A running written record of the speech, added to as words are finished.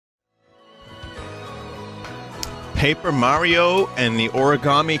Paper Mario and the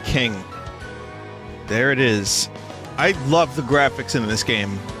Origami King. There it is. I love the graphics in this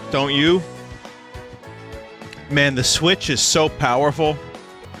game, don't you? Man, the Switch is so powerful.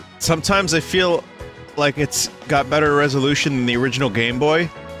 Sometimes I feel like it's got better resolution than the original Game Boy.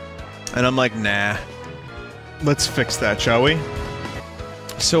 And I'm like, nah. Let's fix that, shall we?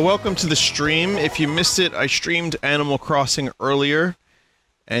 So welcome to the stream. If you missed it, I streamed Animal Crossing earlier.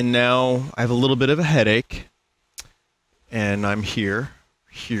 And now I have a little bit of a headache. And I'm here.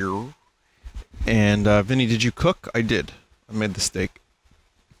 And, Vinny, did you cook? I did. I made the steak.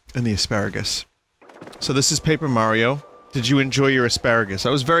 And the asparagus. So this is Paper Mario. Did you enjoy your asparagus? I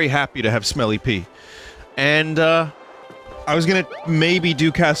was very happy to have Smelly P. And, I was gonna maybe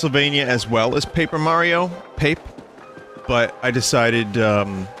do Castlevania as well as Paper Mario. But I decided,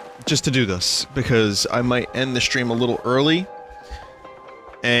 just to do this. Because I might end the stream a little early.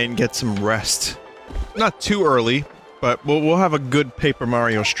 And get some rest. Not too early, but we'll have a good Paper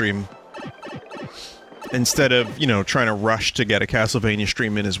Mario stream. Instead of, you know, trying to rush to get a Castlevania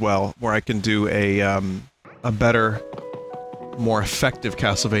stream in as well, where I can do a better, more effective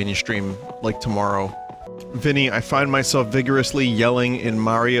Castlevania stream, like tomorrow. Vinny, I find myself vigorously yelling in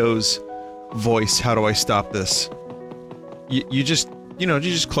Mario's voice, how do I stop this? You just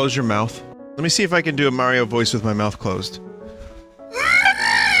close your mouth. Let me see if I can do a Mario voice with my mouth closed.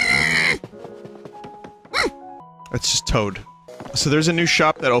 That's just Toad. So there's a new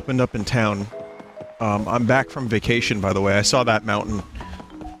shop that opened up in town. I'm back from vacation, by the way. I saw that mountain.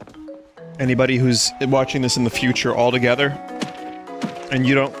 Anybody who's watching this in the future all together, and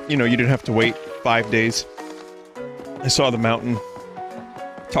you didn't have to wait 5 days. I saw the mountain.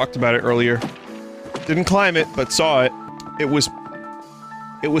 Talked about it earlier. Didn't climb it, but saw it. It was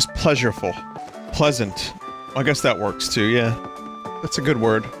pleasureful. Pleasant. I guess that works too, yeah. That's a good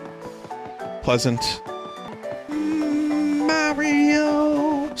word. Pleasant.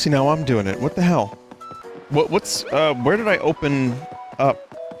 Mario! See, now I'm doing it. What the hell? Where did I open up?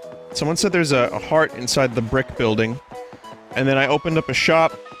 Someone said there's a heart inside the brick building. And then I opened up a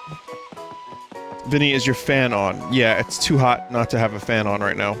shop. Vinny, is your fan on? Yeah, it's too hot not to have a fan on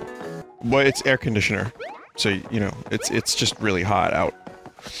right now. Well, it's air conditioner. So, you know, it's just really hot out.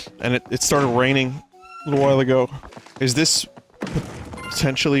 And it started raining a little while ago. Is this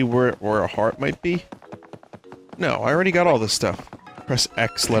potentially where a heart might be? No, I already got all this stuff. Press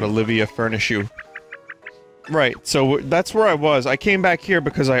X, let Olivia furnish you. Right, so that's where I was. I came back here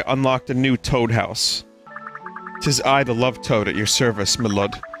because I unlocked a new Toad house. 'Tis I, the love Toad, at your service, my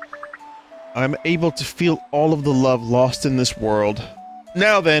lord. I'm able to feel all of the love lost in this world.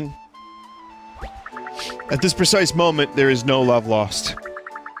 Now then. At this precise moment, there is no love lost.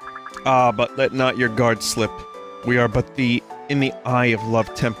 Ah, but let not your guard slip. We are but in the eye of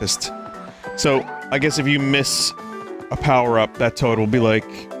love tempest. So, I guess if you miss a power-up, that Toad will be like,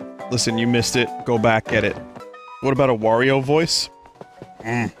 listen, you missed it, go back, get it. What about a Wario voice?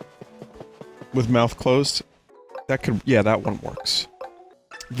 With mouth closed? That could, yeah, that one works.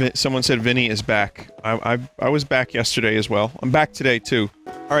 Someone said Vinny is back. I was back yesterday as well. I'm back today, too.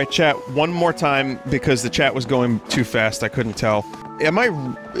 Alright, chat, one more time, because the chat was going too fast, I couldn't tell. Am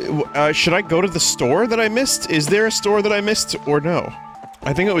I, should I go to the store that I missed? Is there a store that I missed, or no?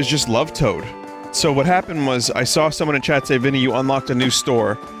 I think it was just Love Toad. So what happened was, I saw someone in chat say, Vinny, you unlocked a new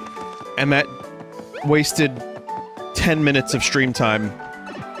store. And that wasted 10 minutes of stream time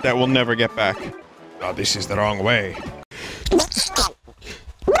that we'll never get back. Oh, this is the wrong way.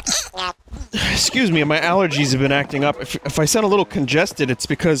 Excuse me, my allergies have been acting up. If I sound a little congested, it's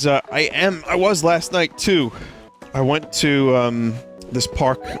because, I was last night, too. I went to, this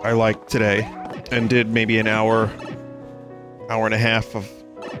park I liked today, and did maybe an hour and a half of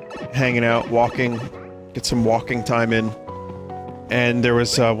hanging out, walking, get some walking time in. And there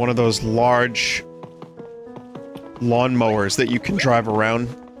was, one of those large lawnmowers that you can drive around.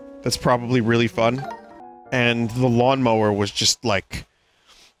 That's probably really fun. And the lawnmower was just, like,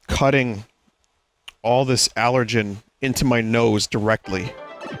 cutting all this allergen into my nose directly.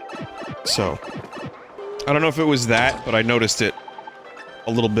 So, I don't know if it was that, but I noticed it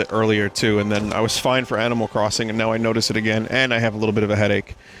a little bit earlier, too, and then I was fine for Animal Crossing, and now I notice it again, and I have a little bit of a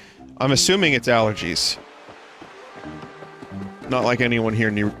headache. I'm assuming it's allergies. Not like anyone here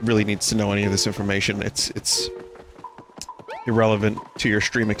really needs to know any of this information. It's irrelevant to your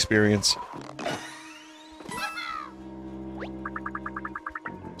stream experience.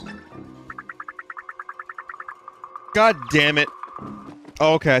 God damn it.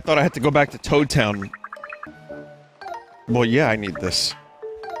 Oh, okay, I thought I had to go back to Toad Town. Well, yeah, I need this.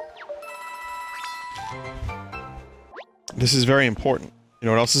 This is very important. You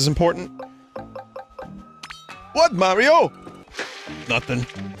know what else is important? What, Mario? Nothing.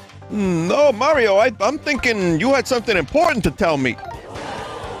 No, Mario, I'm thinking you had something important to tell me.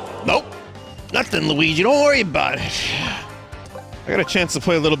 Nope. Nothing, Luigi. Don't worry about it. I got a chance to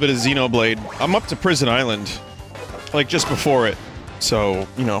play a little bit of Xenoblade. I'm up to Prison Island. Like, just before it. So,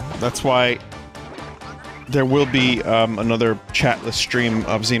 you know, that's why there will be, another chatless stream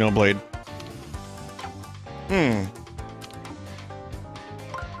of Xenoblade.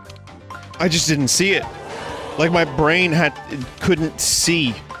 I just didn't see it. Like, my brain couldn't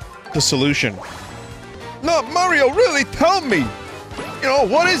see the solution. No, Mario, really, tell me! You know,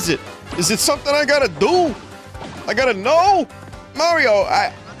 what is it? Is it something I gotta do? I gotta know? Mario,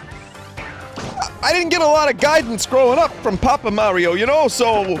 I didn't get a lot of guidance growing up from Papa Mario, you know,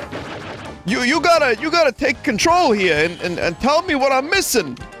 so... You gotta take control here and tell me what I'm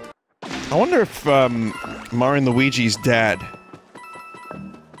missing! I wonder if, Mario and Luigi's dad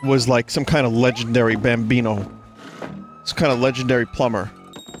was like some kind of legendary bambino. Some kind of legendary plumber.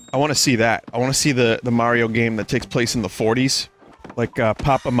 I want to see that. I want to see the Mario game that takes place in the 40s. Like,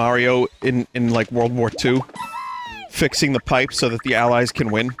 Papa Mario in like, World War II. Fixing the pipe so that the Allies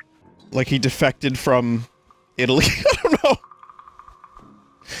can win. Like he defected from Italy. I don't know.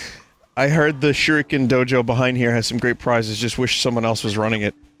 I heard the Shuriken Dojo behind here has some great prizes, just wish someone else was running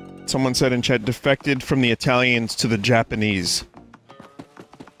it. Someone said in chat, defected from the Italians to the Japanese.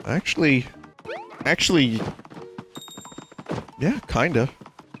 Actually, yeah, kinda.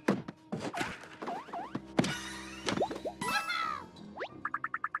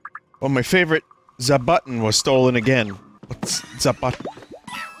 Well, my favorite Zabutton was stolen again. What's Zabutton?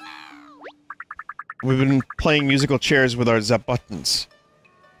 We've been playing musical chairs with our Zabuttons.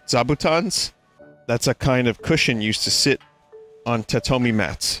 Zabutons? That's a kind of cushion used to sit on tatami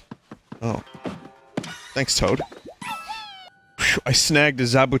mats. Oh. Thanks, Toad. Whew, I snagged a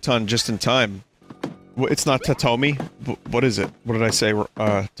Zabuton just in time. It's not tatami. What is it? What did I say? Did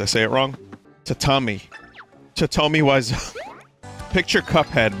I say it wrong? Tatami. Tatami was... Picture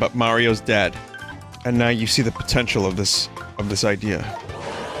Cuphead, but Mario's dad. And now you see the potential of this idea.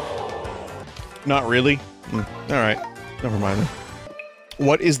 Not really? Alright. Never mind then.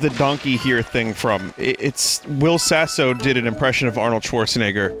 What is the donkey here thing from? It's... Will Sasso did an impression of Arnold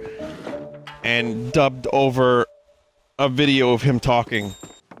Schwarzenegger and dubbed over a video of him talking.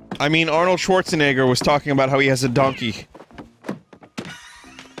 I mean, Arnold Schwarzenegger was talking about how he has a donkey.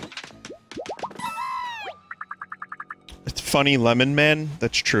 It's funny, Lemon Man?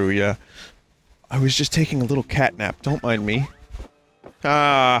 That's true, yeah. I was just taking a little cat nap, don't mind me.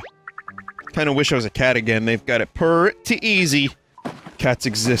 Ah. Kinda wish I was a cat again, they've got it pretty easy. Cats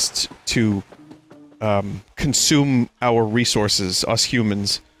exist to, consume our resources, us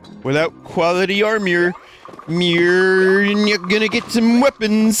humans. Without quality armor, you're gonna get some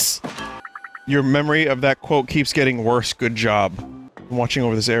weapons! Your memory of that quote keeps getting worse, good job. I'm watching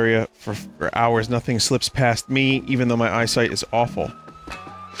over this area for hours, nothing slips past me, even though my eyesight is awful.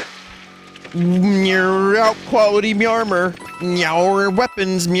 You're out quality armor, meow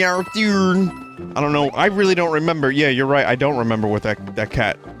weapons, meow dude. I don't know, I really don't remember. Yeah, you're right, I don't remember what that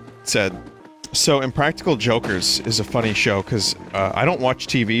cat said. So, Impractical Jokers is a funny show, because, I don't watch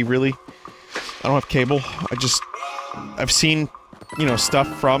TV, really. I don't have cable. I've seen, you know, stuff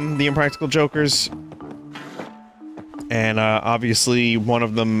from the Impractical Jokers. And, obviously, one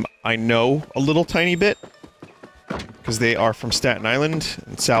of them I know a little tiny bit. Because they are from Staten Island,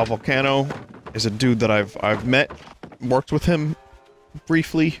 and Sal Volcano is a dude that I've met, worked with him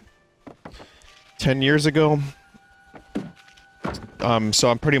briefly 10 years ago. So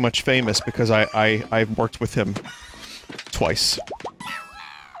I'm pretty much famous because I've worked with him twice.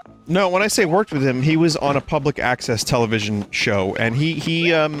 No, when I say worked with him, he was on a public access television show, and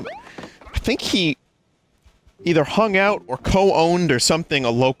I think he either hung out or co-owned or something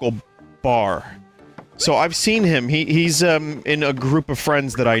a local bar. So I've seen him. He's in a group of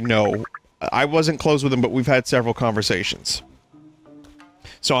friends that I know. I wasn't close with him, but we've had several conversations.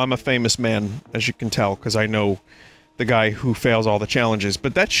 So I'm a famous man, as you can tell, because I know the guy who fails all the challenges.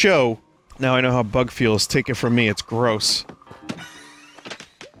 But that show, now I know how Bug feels. Take it from me, it's gross.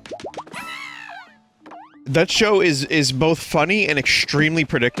 That show is both funny and extremely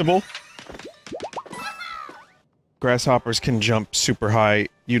predictable. Grasshoppers can jump super high.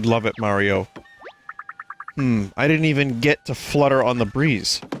 You'd love it, Mario. I didn't even get to flutter on the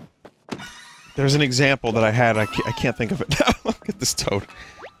breeze. There's an example that I had, I can't think of it now. Look at this toad.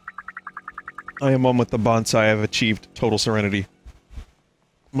 I am one with the bonsai, I've achieved total serenity.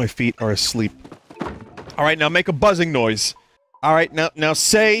 My feet are asleep. Alright, now make a buzzing noise. Alright, now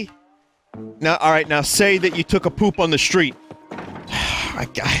say... Alright, now say that you took a poop on the street.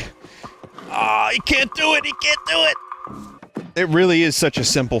 he can't do it! He can't do it! It really is such a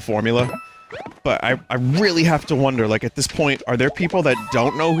simple formula. But I really have to wonder, like, at this point, are there people that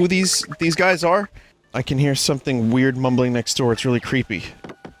don't know who these guys are? I can hear something weird mumbling next door. It's really creepy.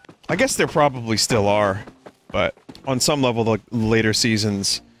 I guess there probably still are, but on some level, the later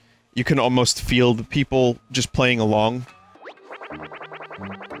seasons, you can almost feel the people just playing along.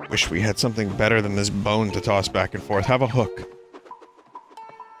 Wish we had something better than this bone to toss back and forth. Have a hook.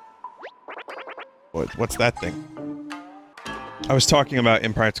 What's that thing? I was talking about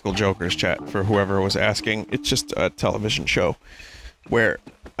Impractical Jokers, chat, for whoever was asking. It's just a television show where,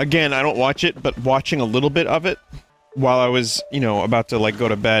 again, I don't watch it, but watching a little bit of it while I was, you know, about to, like, go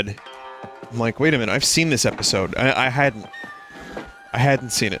to bed, I'm like, wait a minute, I've seen this episode. I hadn't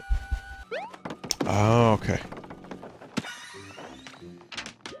seen it. Oh, okay.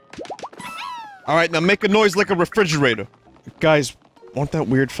 Alright, now make a noise like a refrigerator. Guys, won't that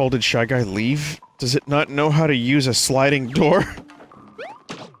weird folded Shy Guy leave? Does it not know how to use a sliding door?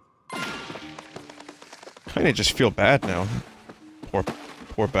 Kinda just feel bad now.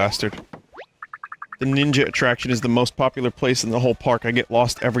 Poor bastard. The ninja attraction is the most popular place in the whole park. I get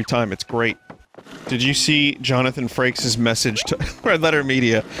lost every time. It's great. Did you see Jonathan Frakes' message to Red Letter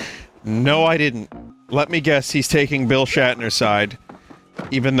Media? No, I didn't. Let me guess, he's taking Bill Shatner's side,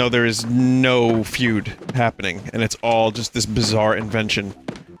 even though there is no feud happening, and it's all just this bizarre invention.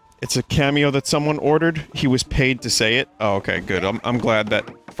 It's a cameo that someone ordered. He was paid to say it. Oh, okay, good. I'm glad that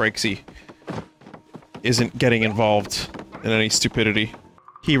Frakesy isn't getting involved in any stupidity.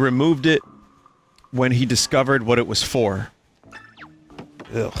 He removed it when he discovered what it was for.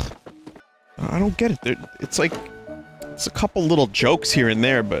 Ugh. I don't get it. It's like... it's a couple little jokes here and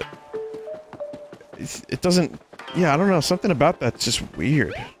there, but... it doesn't... yeah, I don't know. Something about that's just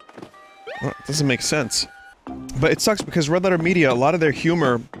weird. Well, it doesn't make sense. But it sucks because Red Letter Media, a lot of their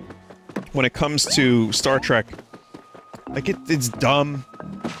humor, when it comes to Star Trek, like, it's dumb,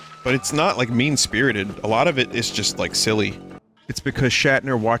 but it's not, like, mean-spirited. A lot of it is just, like, silly. It's because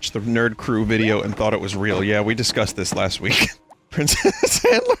Shatner watched the Nerd Crew video and thought it was real. Yeah, we discussed this last week. Princess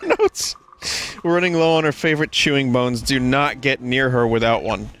Handler notes. We're running low on her favorite chewing bones. Do not get near her without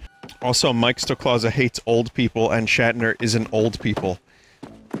one. Also, Mike Stoklausa hates old people, and Shatner isn't old people.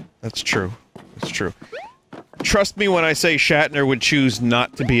 That's true. That's true. Trust me when I say Shatner would choose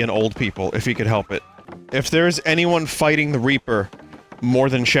not to be an old people, if he could help it. If there's anyone fighting the Reaper more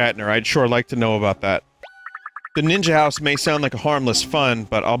than Shatner, I'd sure like to know about that. The Ninja House may sound like a harmless fun,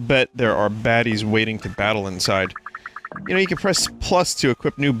 but I'll bet there are baddies waiting to battle inside. You know, you can press plus to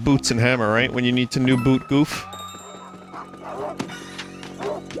equip new boots and hammer, right? When you need to new boot goof.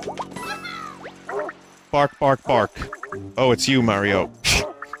 Bark, bark, bark. Oh, it's you, Mario.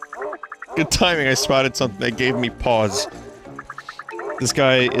 Good timing, I spotted something that gave me pause. This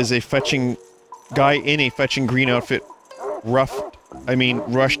guy is a fetching... guy in a fetching green outfit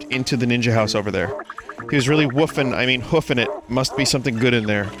rushed into the ninja house over there. He was really hoofing it. Must be something good in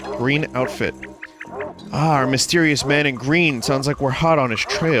there. Green outfit. Ah, our mysterious man in green. Sounds like we're hot on his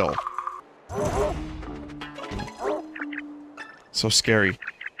trail. So scary.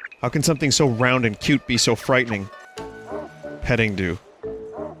 How can something so round and cute be so frightening? Petting do.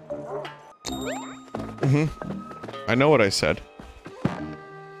 I know what I said.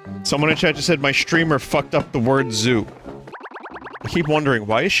 Someone in chat just said my streamer fucked up the word zoo. I keep wondering,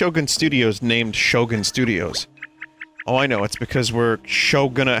 why is Shogun Studios named Shogun Studios? Oh, I know, it's because we're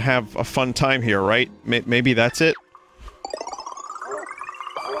gonna have a fun time here, right? Maybe that's it?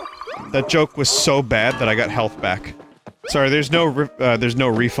 That joke was so bad that I got health back. Sorry, there's no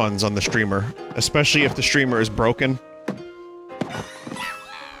refunds on the streamer. Especially if the streamer is broken.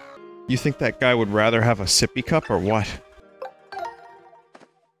 You think that guy would rather have a sippy cup or what?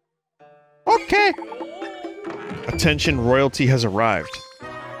 Okay! Attention, royalty has arrived.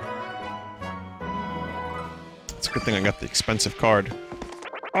 It's a good thing I got the expensive card.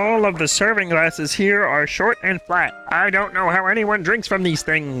 All of the serving glasses here are short and flat. I don't know how anyone drinks from these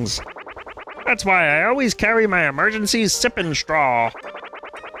things. That's why I always carry my emergency sipping straw.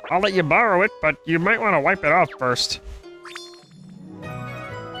 I'll let you borrow it, but you might want to wipe it off first.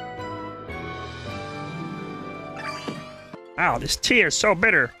 Ow, this tea is so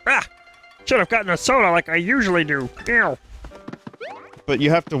bitter. Ah! Should have gotten a soda like I usually do. Ew. But you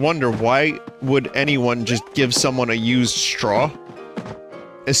have to wonder, why would anyone just give someone a used straw?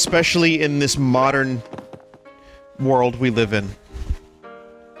 Especially in this modern world we live in.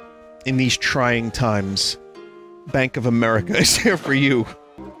 In these trying times. Bank of America is here for you.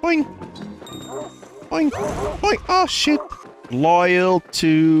 Boing! Boing! Boing! Oh, shit! Loyal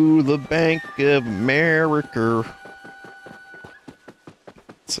to the Bank of America.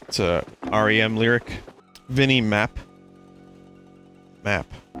 It's a REM lyric. Vinny map. Map.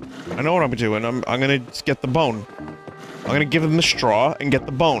 I know what I'm doing. I'm gonna just get the bone. I'm gonna give them the straw and get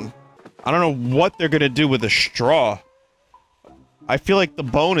the bone. I don't know what they're gonna do with the straw. I feel like the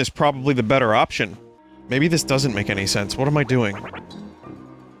bone is probably the better option. Maybe this doesn't make any sense. What am I doing?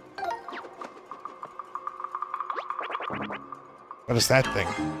 What is that thing?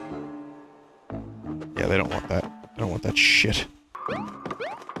 Yeah, they don't want that. I don't want that shit.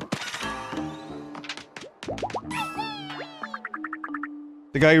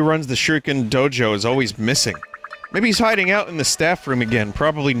 The guy who runs the Shuriken Dojo is always missing. Maybe he's hiding out in the staff room again,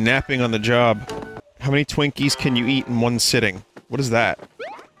 probably napping on the job. How many Twinkies can you eat in one sitting? What is that?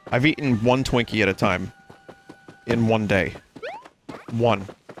 I've eaten one Twinkie at a time. In one day. One.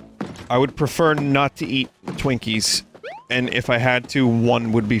 I would prefer not to eat Twinkies, and if I had to,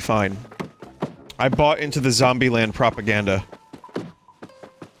 one would be fine. I bought into the Zombieland propaganda.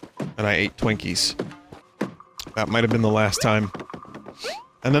 And I ate Twinkies. That might have been the last time.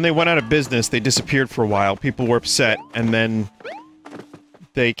 And then they went out of business, they disappeared for a while, people were upset, and then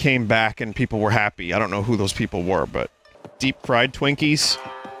they came back and people were happy. I don't know who those people were, but... Deep-fried Twinkies?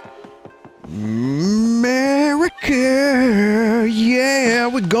 America, yeah,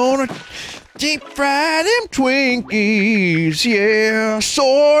 we're gonna deep-fry them Twinkies, yeah.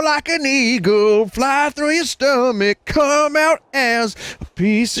 Soar like an eagle, fly through your stomach, come out as a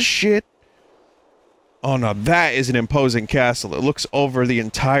piece of shit. Oh no, that is an imposing castle. It looks over the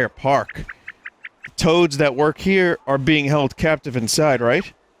entire park. The toads that work here are being held captive inside,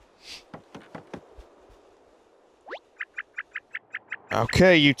 right?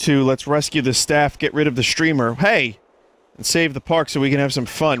 Okay, you two, let's rescue the staff, get rid of the streamer. Hey! And save the park so we can have some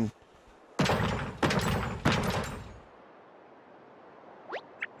fun. The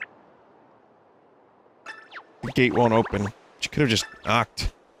gate won't open. She could have just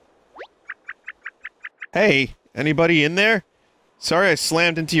knocked. Hey, anybody in there? Sorry I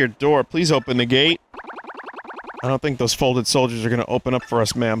slammed into your door. Please open the gate. I don't think those folded soldiers are gonna open up for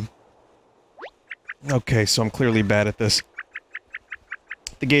us, ma'am. Okay, so I'm clearly bad at this.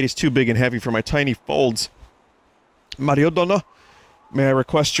 The gate is too big and heavy for my tiny folds. Mario Donna, may I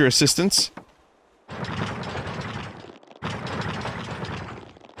request your assistance?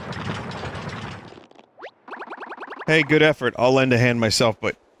 Hey, good effort. I'll lend a hand myself,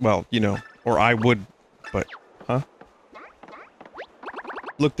 but, well, you know, or I would, but, huh?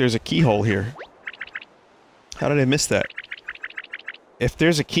 Look, there's a keyhole here. How did I miss that? If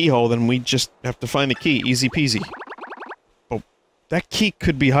there's a keyhole, then we just have to find the key. Easy peasy. That key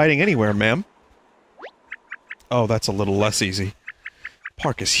could be hiding anywhere, ma'am. Oh, that's a little less easy.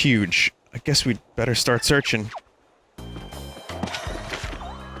 Park is huge. I guess we'd better start searching.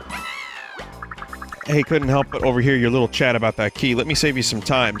 Hey, couldn't help but overhear your little chat about that key. Let me save you some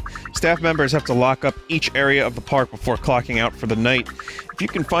time. Staff members have to lock up each area of the park before clocking out for the night. If you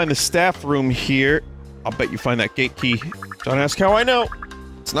can find the staff room here, I'll bet you find that gate key. Don't ask how I know.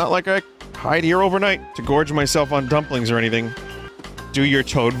 It's not like I hide here overnight to gorge myself on dumplings or anything. Do your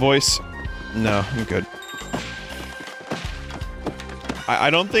Toad voice? No, I'm good. I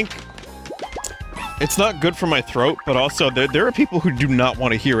don't think... It's not good for my throat, but also there are people who do not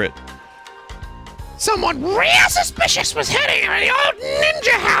want to hear it. Someone real suspicious was heading for the old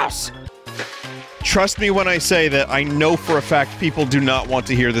ninja house! Trust me when I say that I know for a fact people do not want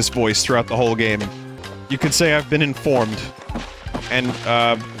to hear this voice throughout the whole game. You could say I've been informed. And,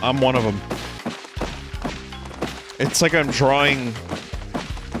 I'm one of them. It's like I'm drawing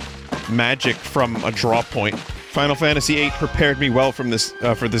magic from a draw point. Final Fantasy VIII prepared me well from this,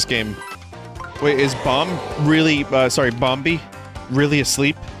 for this game. Wait, is Bombi really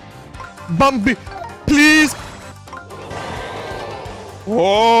asleep? Bombi, please!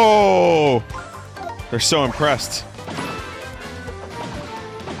 Whoa! They're so impressed.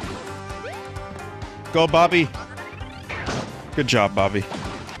 Go, Bobby! Good job, Bobby.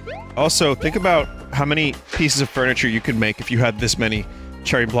 Also, think about how many pieces of furniture you could make if you had this many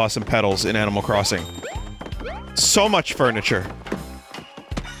cherry blossom petals in Animal Crossing. So much furniture.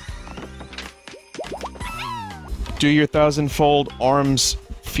 Do your 1,000-fold arms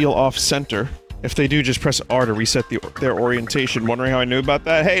feel off-center? If they do, just press R to reset their orientation. Wondering how I knew about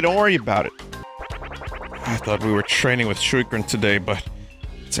that? Hey, don't worry about it. I thought we were training with Shuriken today, but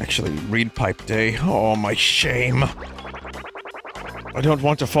it's actually reed pipe day. Oh, my shame. I don't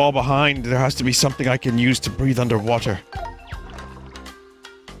want to fall behind. There has to be something I can use to breathe underwater.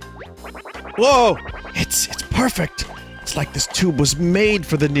 Whoa! It's perfect! It's like this tube was made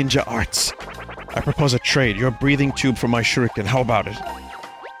for the ninja arts. I propose a trade. Your breathing tube for my shuriken. How about it?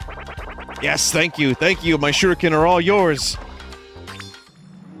 Yes, thank you, thank you. My shuriken are all yours.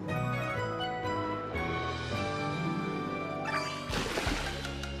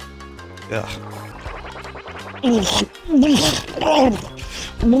 Why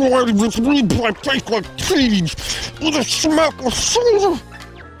does weed pipe taste like cheese with a smack of soda?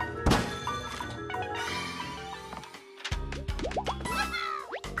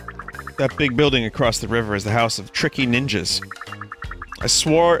 That big building across the river is the house of tricky ninjas. I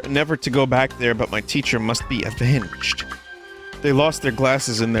swore never to go back there, but my teacher must be avenged. They lost their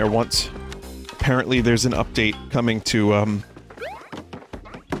glasses in there once. Apparently there's an update coming to,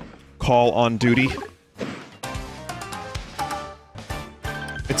 Call on Duty.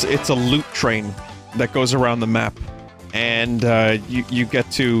 It's a loot train that goes around the map. And, you get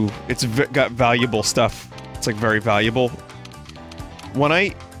to... It's got valuable stuff. It's, like, very valuable. When I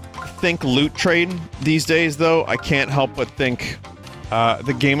think loot train these days, though, I can't help but think,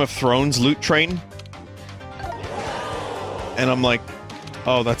 the Game of Thrones loot train. And I'm like,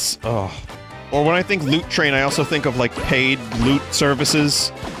 oh, that's... oh. Or when I think loot train, I also think of, like, paid loot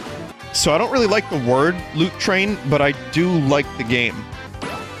services. So I don't really like the word loot train, but I do like the game.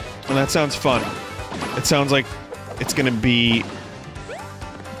 And that sounds fun. It sounds like it's gonna be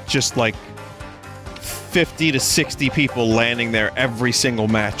just like 50 to 60 people landing there every single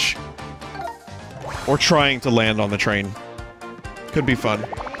match. Or trying to land on the train. Could be fun.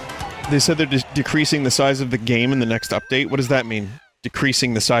 They said they're decreasing the size of the game in the next update. What does that mean?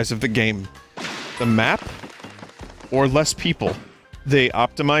 Decreasing the size of the game? The map? Or less people? They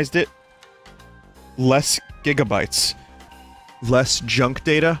optimized it. Less gigabytes. Less junk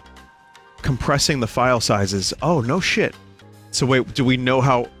data. Compressing the file sizes. Oh, no shit. So wait, do we know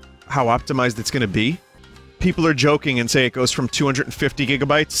how optimized it's gonna be? People are joking and say it goes from 250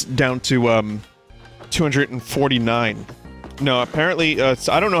 gigabytes down to, 249. No, apparently,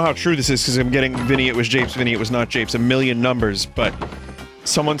 I don't know how true this is because I'm getting Vinny, it was Japes, Vinny, it was not Japes, a million numbers, but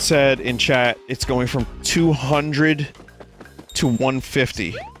someone said in chat it's going from 200 to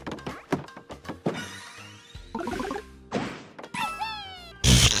 150.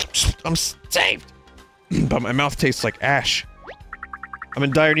 I'm saved! But my mouth tastes like ash. I'm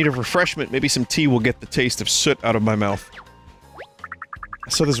in dire need of refreshment. Maybe some tea will get the taste of soot out of my mouth. I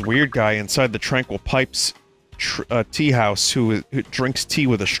saw this weird guy inside the Tranquil Pipes tea house who drinks tea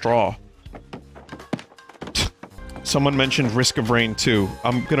with a straw. Someone mentioned Risk of Rain 2.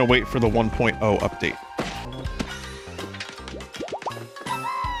 I'm gonna wait for the 1.0 update.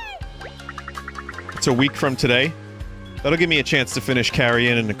 It's a week from today. That'll give me a chance to finish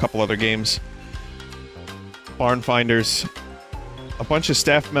Carrion and a couple other games. Barn Finders. A bunch of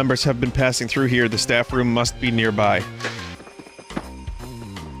staff members have been passing through here. The staff room must be nearby.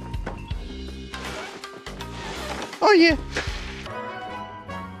 Oh yeah!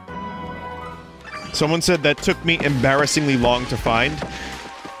 Someone said that took me embarrassingly long to find.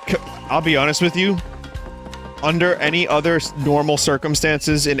 I'll be honest with you. Under any other normal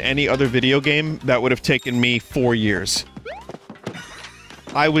circumstances in any other video game, that would have taken me 4 years.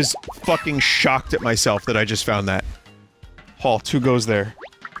 I was fucking shocked at myself that I just found that. Halt, who goes there?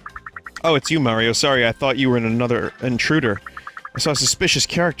 Oh, it's you, Mario. Sorry, I thought you were another intruder. I saw a suspicious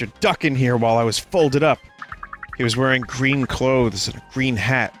character duck in here while I was folded up. He was wearing green clothes and a green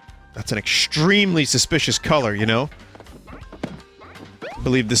hat. That's an extremely suspicious color, you know? I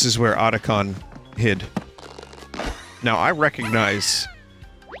believe this is where Otacon hid. Now, I recognize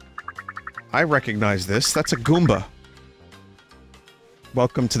this. That's a Goomba.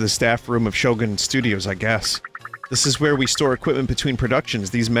 Welcome to the staff room of Shogun Studios, I guess. This is where we store equipment between productions.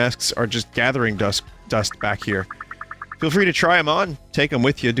 These masks are just gathering dust back here. Feel free to try them on. Take them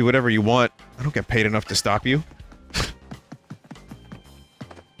with you. Do whatever you want. I don't get paid enough to stop you.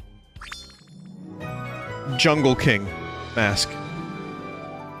 Jungle King mask.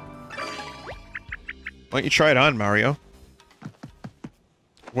 Why don't you try it on, Mario?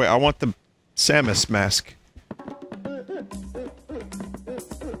 Wait, I want the Samus mask.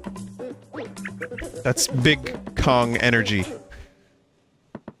 That's Big Kong energy.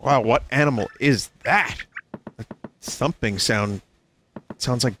 Wow, what animal is that? That thumping sound...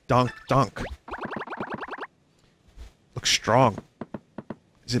 sounds like donk donk. Looks strong.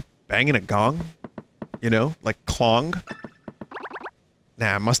 Is it banging a gong? You know, like clong?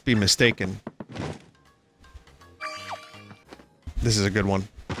 Nah, I must be mistaken. This is a good one.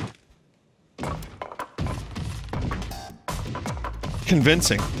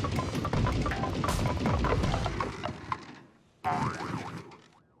 Convincing.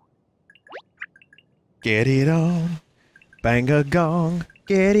 Get it on. Bang a gong.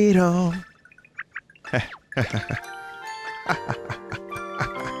 Get it on.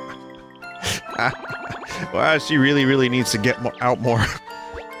 Wow, she really needs to get out more.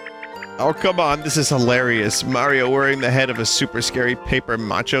 Oh, come on, this is hilarious. Mario wearing the head of a super scary paper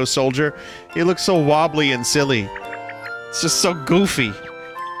macho soldier. He looks so wobbly and silly. It's just so goofy.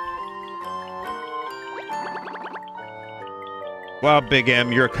 Wow, Big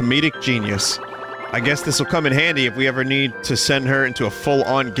M, you're a comedic genius. I guess this will come in handy if we ever need to send her into a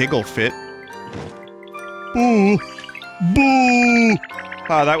full-on giggle fit. Boo! Boo!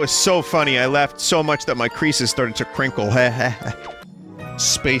 Ah, that was so funny. I laughed so much that my creases started to crinkle.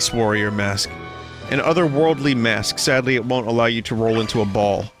 Space Warrior mask. An otherworldly mask. Sadly, it won't allow you to roll into a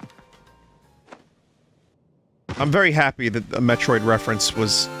ball. I'm very happy that a Metroid reference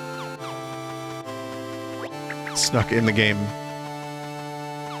was snuck in the game.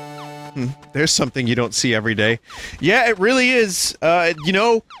 There's something you don't see every day. Yeah, it really is. You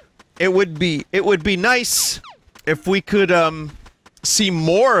know, it would be nice if we could, see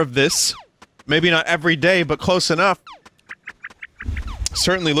more of this. Maybe not every day, but close enough.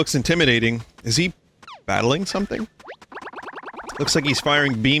 Certainly looks intimidating. Is he battling something? Looks like he's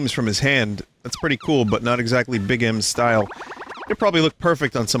firing beams from his hand. That's pretty cool, but not exactly Big M's style. It'd probably look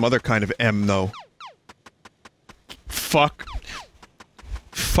perfect on some other kind of M, though. Fuck.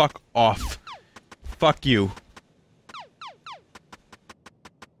 Fuck off. Fuck you.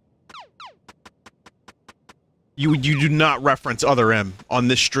 You do not reference other M on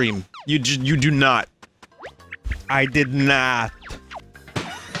this stream. You do not. I did not.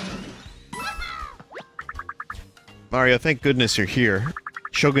 Mario, thank goodness you're here.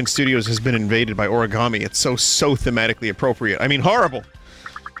 Shogun Studios has been invaded by Origami. It's so thematically appropriate. I mean, horrible!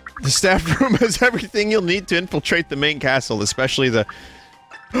 The staff room has everything you'll need to infiltrate the main castle, especially the...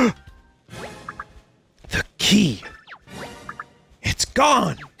 the key! It's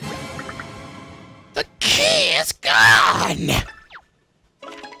gone! The key is gone!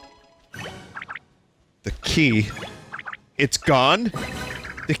 The key... It's gone?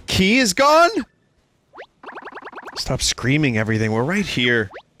 The key is gone? Stop screaming everything, we're right here.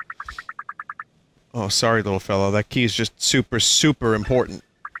 Oh, sorry, little fella. That key is just super important.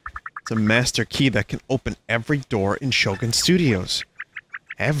 It's a master key that can open every door in Shogun Studios.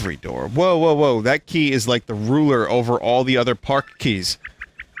 Every door. Whoa. That key is like the ruler over all the other park keys.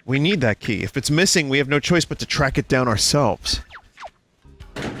 We need that key. If it's missing, we have no choice but to track it down ourselves.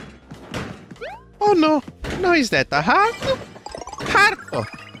 Oh no. No, is that the heart? Heart.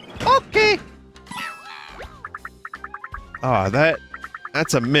 Okay. Ah,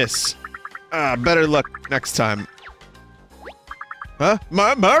 that's a miss. Ah, better luck next time. Huh?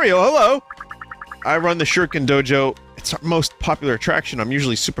 Mario, hello! I run the Shuriken Dojo. It's our most popular attraction. I'm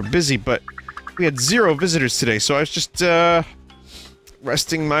usually super busy, but we had 0 visitors today, so I was just,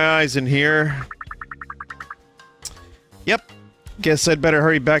 resting my eyes in here. Yep. Guess I'd better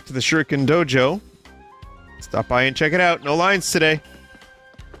hurry back to the Shuriken Dojo. Stop by and check it out. No lines today.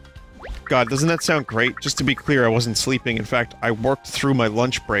 God, doesn't that sound great? Just to be clear, I wasn't sleeping. In fact, I worked through my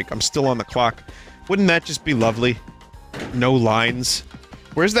lunch break. I'm still on the clock. Wouldn't that just be lovely? No lines.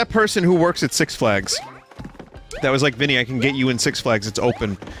 Where's that person who works at Six Flags? That was like, Vinny, I can get you in Six Flags. It's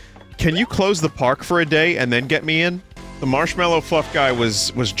open. Can you close the park for a day and then get me in? The marshmallow fluff guy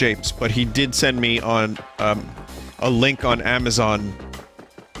was Japes, but he did send me on, a link on Amazon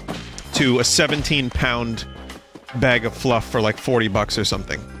to a 17-pound bag of fluff for like 40 bucks or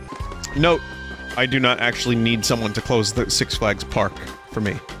something. Note, I do not actually need someone to close the Six Flags park for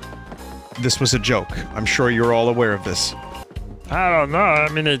me. This was a joke. I'm sure you're all aware of this. I don't know. I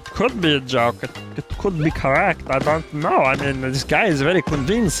mean, it could be a joke. It could be correct. I don't know. I mean, this guy is very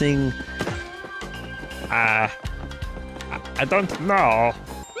convincing. I don't know.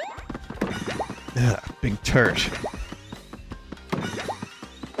 Ugh, big turd.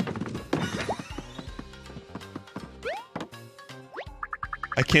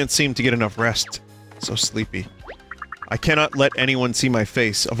 I can't seem to get enough rest. So sleepy. I cannot let anyone see my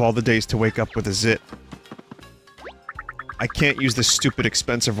face of all the days to wake up with a zit. I can't use this stupid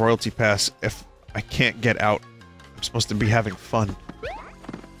expensive royalty pass if I can't get out. I'm supposed to be having fun.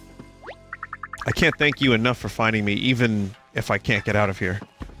 I can't thank you enough for finding me, even if I can't get out of here.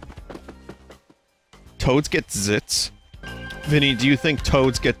 Toads get zits? Vinny, do you think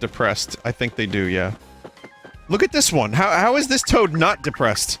toads get depressed? I think they do, yeah. Look at this one! How is this toad not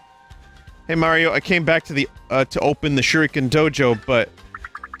depressed? Hey Mario, I came back to the, to open the Shuriken Dojo, but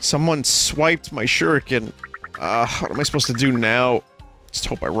someone swiped my Shuriken. What am I supposed to do now? Just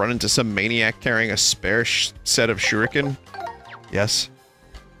hope I run into some maniac carrying a spare set of Shuriken? Yes.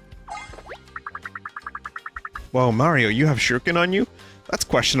 Whoa, Mario, you have Shuriken on you? That's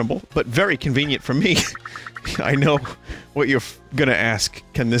questionable, but very convenient for me. I know what you're gonna ask.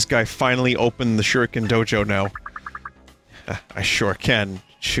 Can this guy finally open the Shuriken Dojo now? I sure can.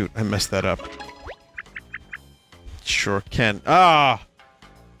 Shoot, I messed that up. Sure can. Ah!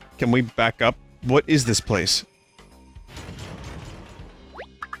 Can we back up? What is this place?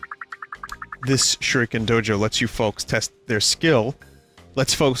 This Shuriken Dojo lets you folks test their skill.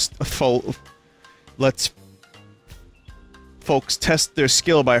 Let's folks test their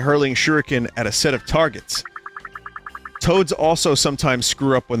skill by hurling shuriken at a set of targets. Toads also sometimes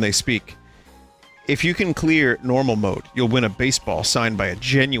screw up when they speak. If you can clear normal mode, you'll win a baseball signed by a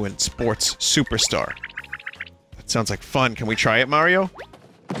genuine sports superstar. That sounds like fun. Can we try it, Mario?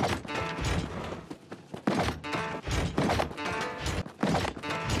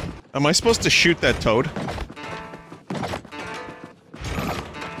 Am I supposed to shoot that toad?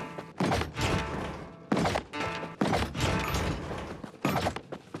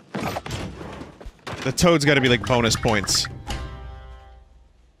 The toad's gotta be like bonus points.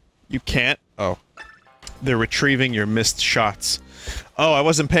 You can't? Oh. They're retrieving your missed shots. Oh, I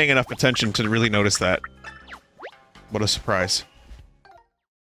wasn't paying enough attention to really notice that. What a surprise.